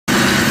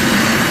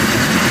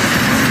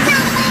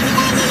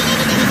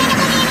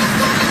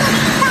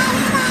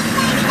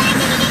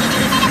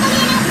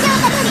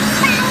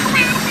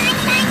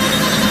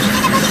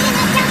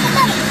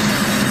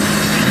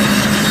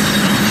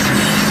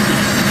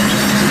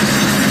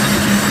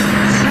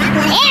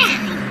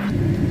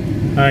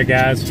Alright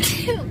guys.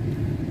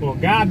 Well,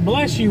 God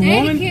bless you,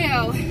 woman. Thank you.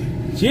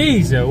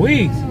 Jeez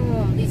Louise.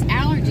 Oh, these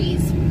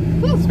allergies.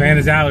 Whew.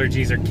 Savannah's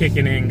allergies are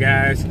kicking in,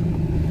 guys.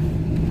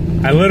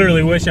 I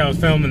literally wish I was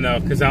filming though,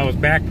 because I was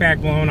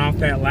backpack blowing off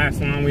that last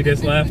lawn we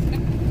just left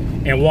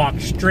and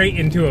walked straight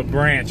into a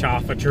branch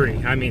off a tree.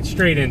 I mean,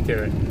 straight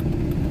into it.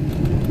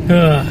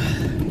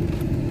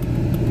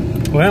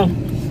 Well,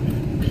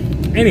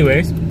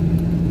 anyways,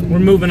 we're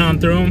moving on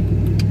through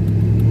them.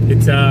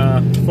 It's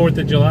 4th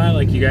of July,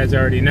 like you guys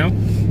already know.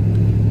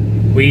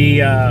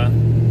 I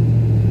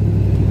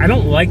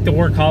don't like to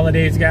work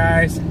holidays,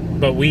 guys,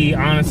 but we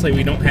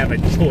honestly don't have a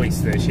choice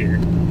this year.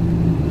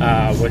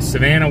 With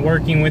Savannah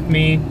working with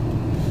me,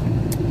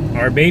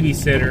 our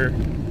babysitter,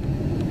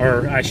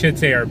 or I should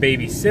say our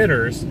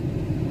babysitters,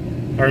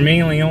 are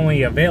mainly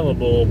only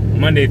available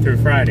Monday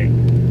through Friday.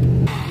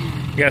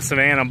 You got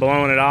Savannah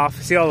blowing it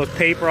off. See all this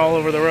paper all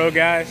over the road,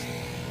 guys?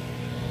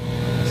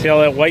 See all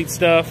that white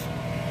stuff?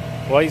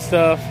 White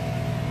stuff?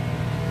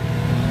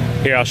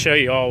 Here, I'll show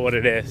you all what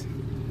it is.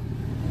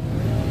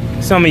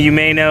 Some of you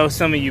may know,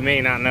 some of you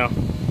may not know.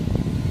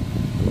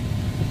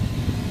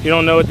 You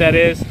don't know what that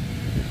is?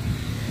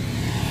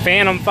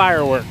 Phantom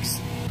fireworks.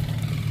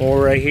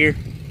 Or right here.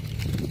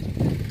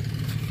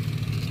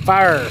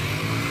 Fire.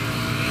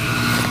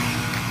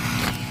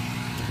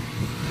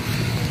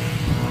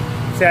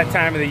 It's that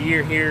time of the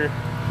year here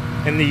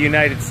in the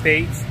United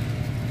States.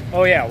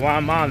 Oh yeah, while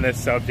I'm on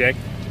this subject,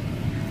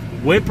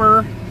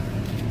 whipper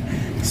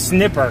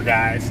snipper,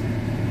 guys.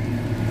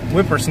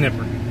 Whipper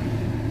snipper.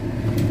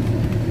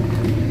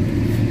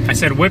 I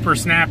said whipper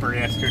snapper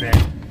yesterday.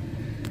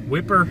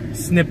 Whipper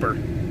snipper.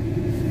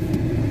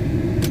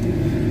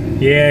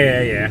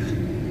 Yeah.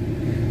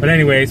 But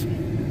anyways,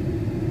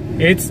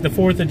 it's the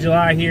 4th of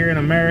July here in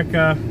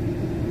America.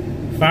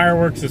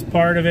 Fireworks is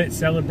part of it.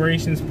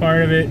 Celebration's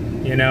part of it.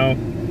 You know,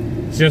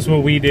 it's just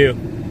what we do.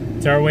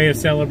 It's our way of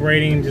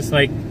celebrating, just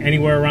like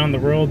anywhere around the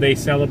world they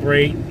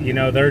celebrate, you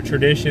know, their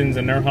traditions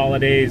and their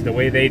holidays the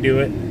way they do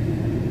it.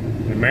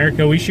 In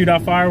America, we shoot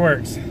off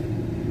fireworks.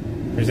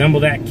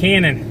 Resemble that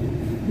cannon.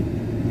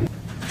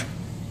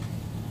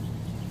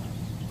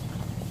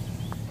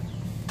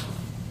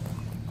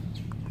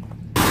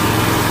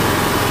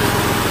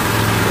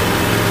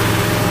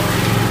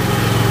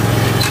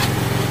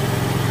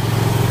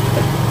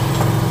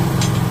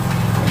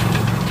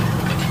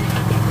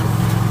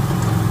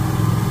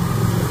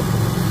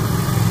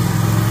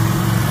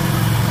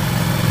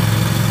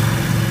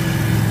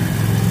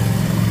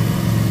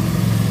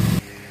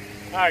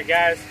 Alright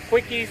guys,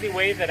 quick easy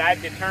way that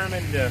I've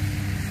determined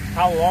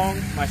how long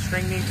my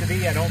string needs to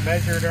be. I don't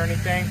measure it or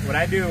anything. What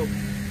I do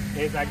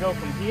is I go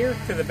from here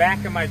to the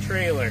back of my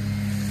trailer,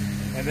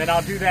 and then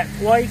I'll do that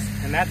twice,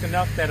 and that's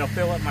enough that'll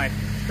fill up my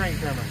string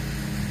trimmer.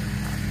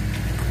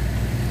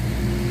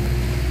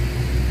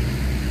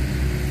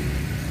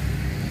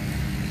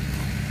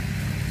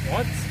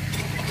 Once.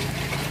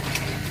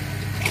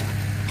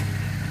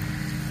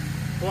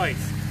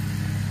 Twice.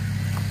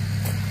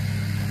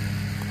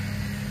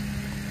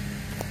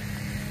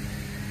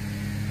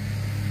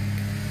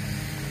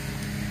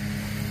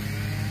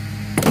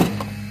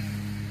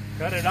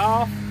 Cut it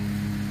off.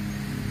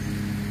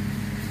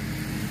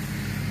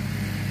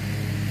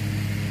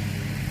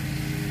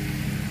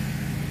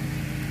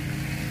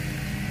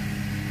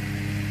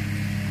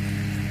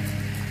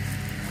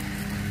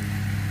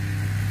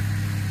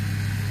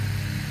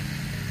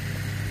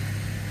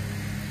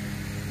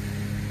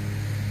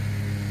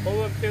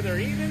 Pull them till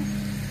they're even.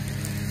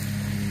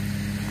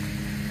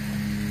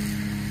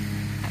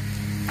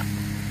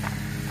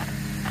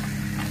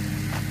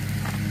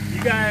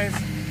 You guys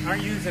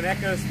aren't using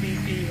Echo Speed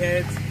P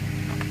heads.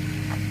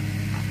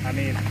 I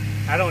mean,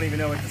 I don't even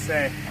know what to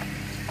say.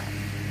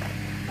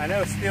 I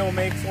know Stihl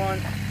makes one,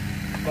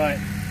 but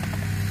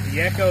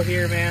the Echo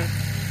here, man,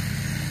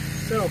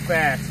 so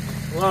fast.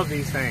 Love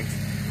these things.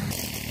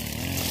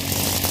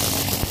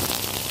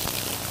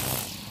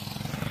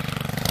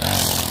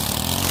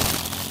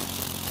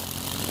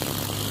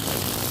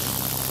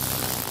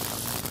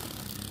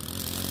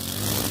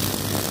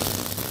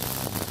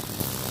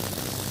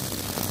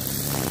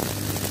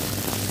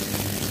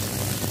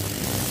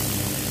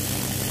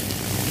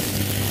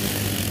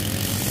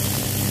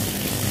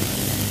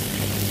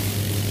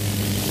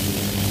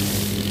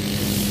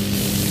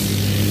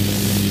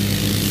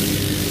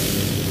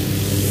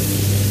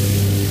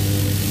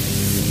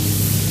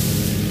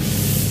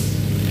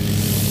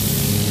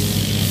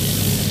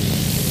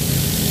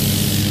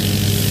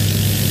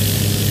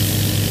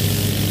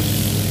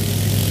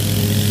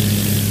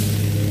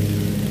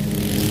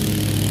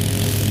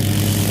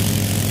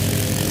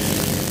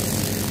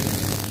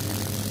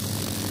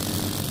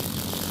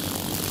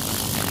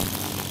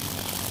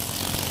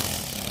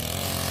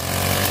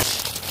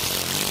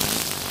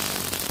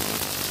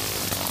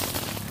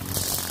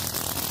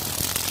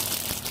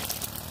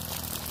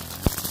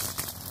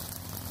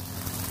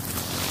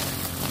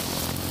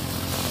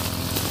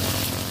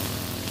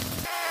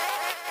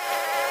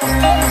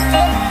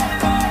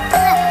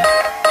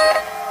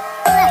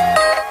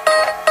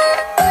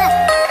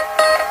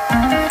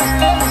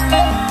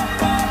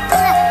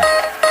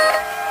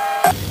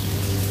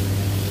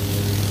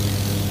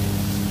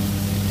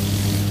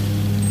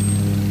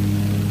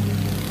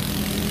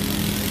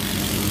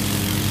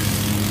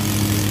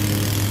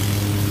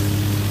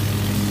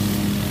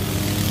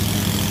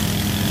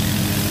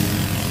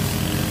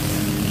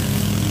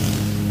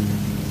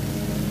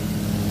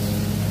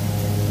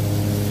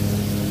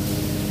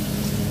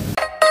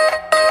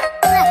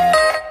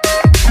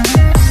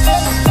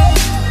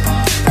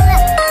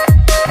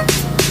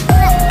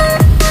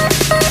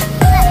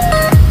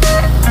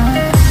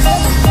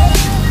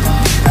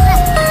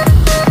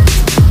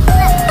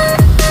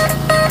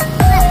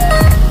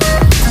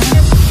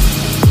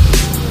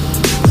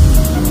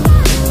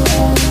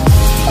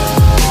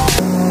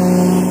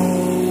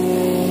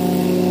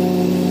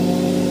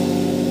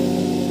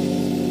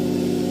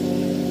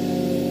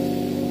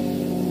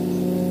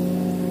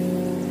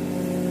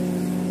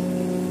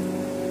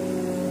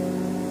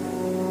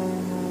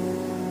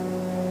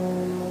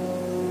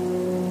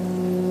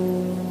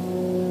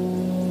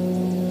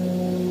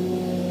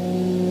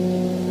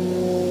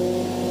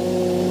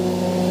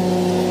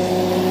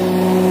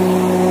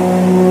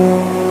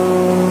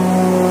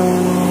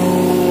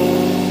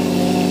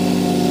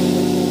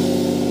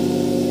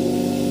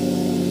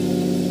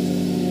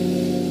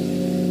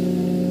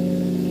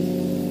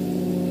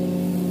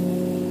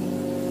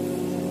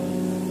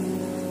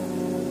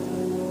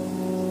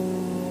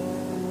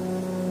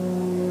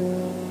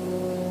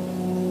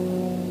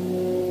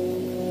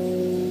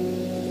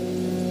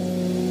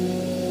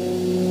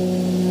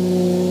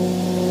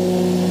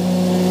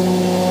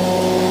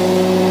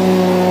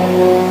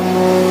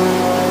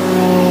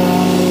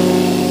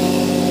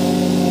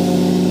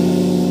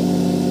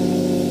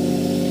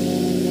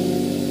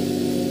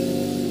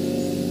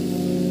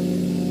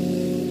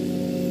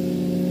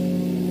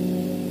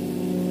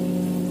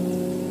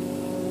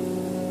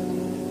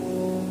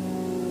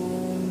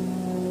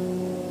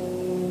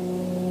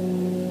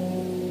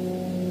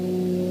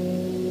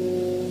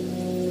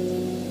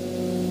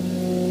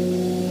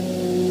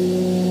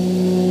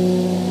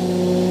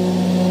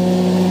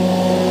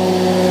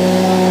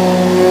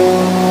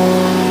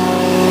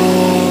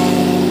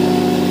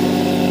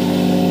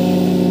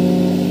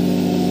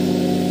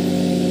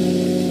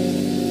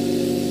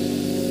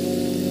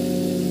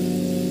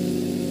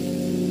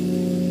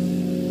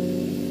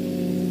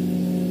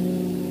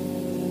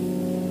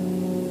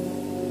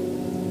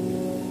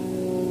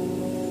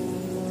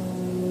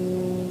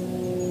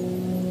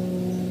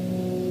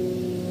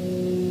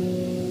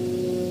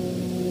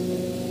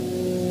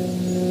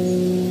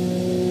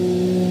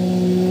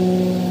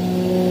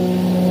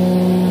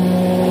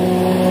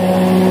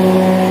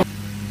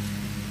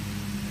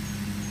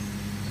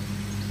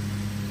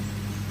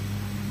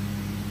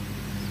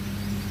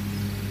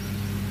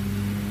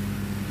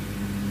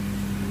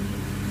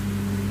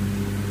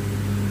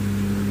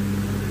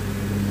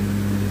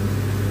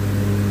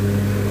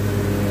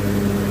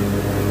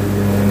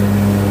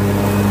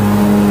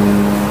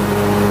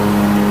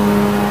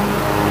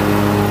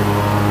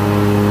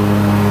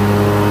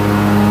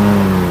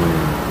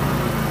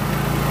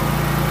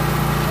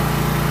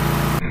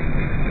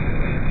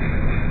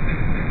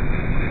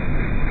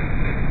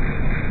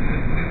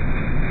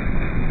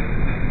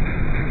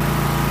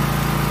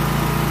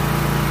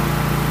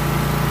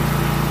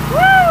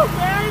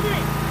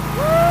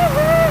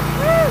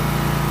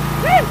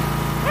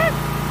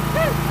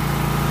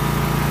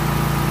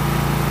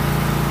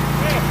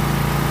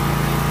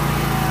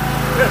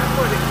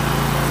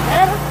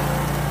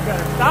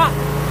 Stop.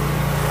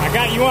 I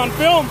got you on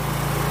film.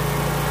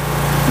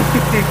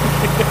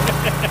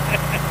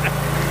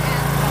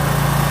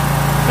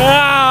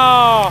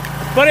 Oh,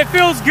 but it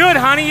feels good,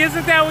 honey.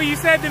 Isn't that what you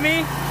said to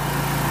me?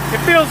 It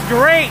feels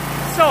great.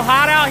 It's so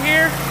hot out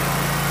here.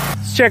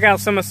 Let's check out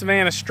some of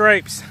Savannah's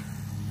stripes.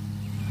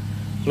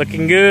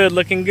 Looking good,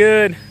 looking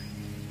good.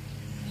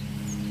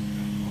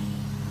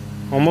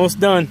 Almost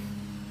done.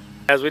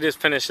 As we just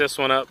finished this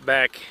one up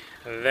back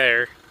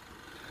there, it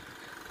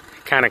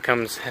kind of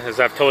comes, as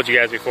I've told you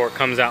guys before, it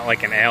comes out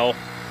like an L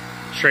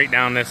straight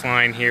down this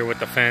line here with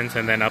the fence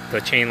and then up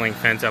the chain link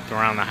fence up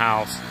around the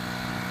house.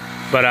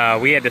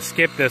 But we had to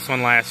skip this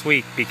one last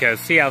week because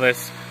see how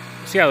this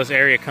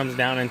area comes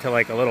down into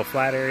like a little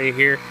flat area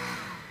here?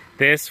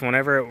 This,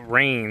 whenever it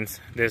rains,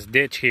 this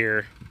ditch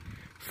here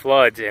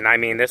floods, and I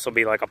mean this will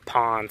be like a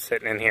pond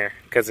sitting in here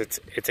because it's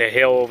a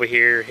hill over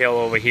here, hill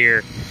over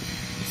here.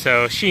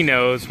 So she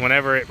knows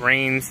whenever it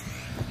rains,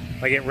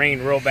 like it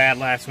rained real bad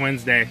last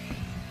Wednesday,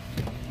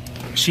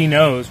 she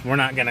knows we're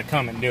not gonna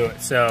come and do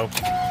it. So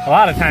a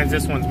lot of times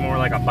this one's more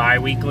like a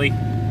bi-weekly,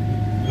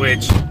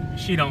 which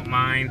she don't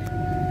mind.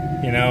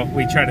 You know,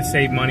 we try to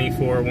save money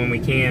for her when we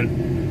can.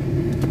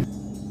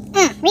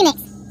 Remix.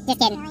 Just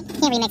kidding.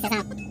 Can't remix this,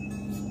 huh?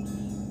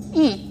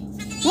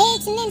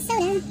 Lakes in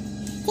Minnesota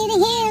to the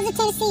hills of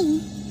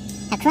Tennessee,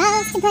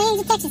 across the plains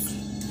of Texas,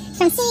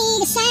 from sea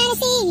to shining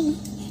sea,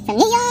 from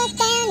New York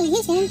down to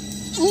Houston,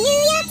 and New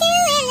York to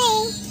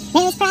LA.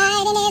 There's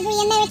pride in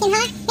every American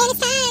heart, and it's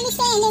time to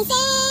stand and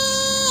say,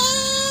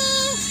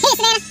 hey,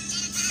 Savannah,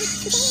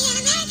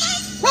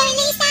 well, at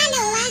least I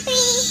know I'm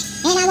free,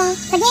 and I won't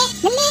forget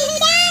the men who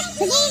died,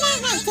 who gave that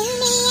right to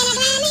me, and I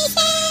gladly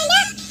stand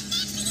up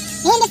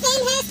and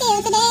defend her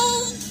still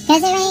today,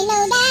 cause there ain't no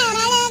doubt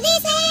I love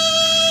this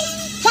land.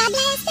 God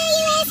bless the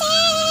USA,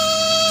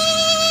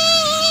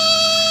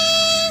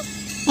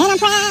 and I'm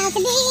proud to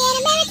be an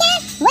American.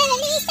 Well, at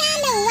least I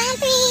know I'm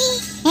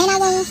free, and I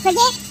won't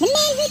forget the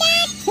men who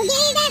died, who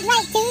gave that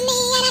right to me,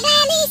 and I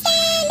gladly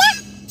stand up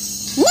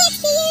next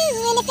to you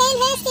and defend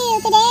her still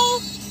today,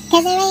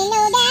 cause there ain't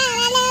no doubt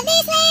I love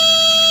this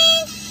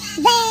land.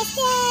 Bless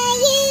the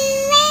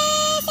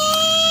USA,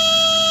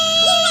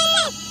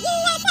 USA,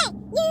 USA,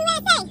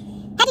 USA.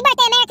 Happy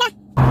birthday, America.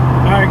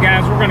 All right,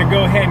 guys, we're gonna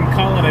go ahead and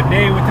call it a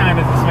day. What time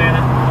is it,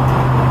 Savannah?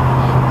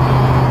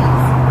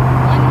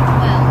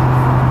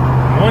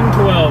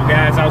 1:12,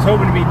 guys. I was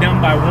hoping to be done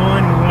by 1.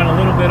 We went a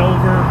little bit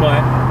over, but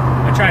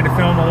I tried to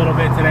film a little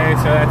bit today,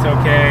 so that's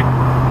okay.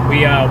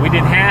 We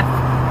did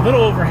a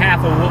little over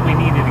half of what we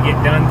needed to get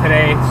done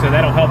today, so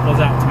that'll help us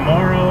out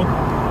tomorrow.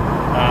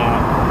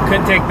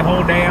 Couldn't take the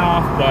whole day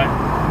off, but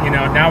you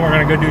know, now we're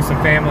gonna go do some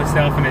family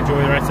stuff and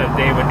enjoy the rest of the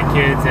day with the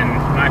kids and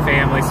my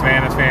family,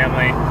 Savannah's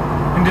family,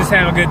 and just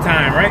have a good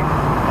time, right?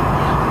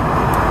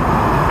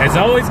 As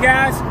always,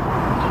 guys. Keep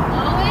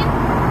blowing,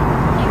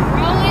 keep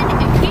growing,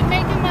 and keep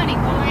making money,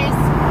 boys.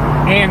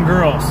 And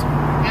girls.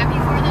 Happy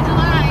 4th of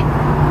July.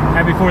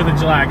 Happy 4th of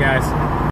July, guys.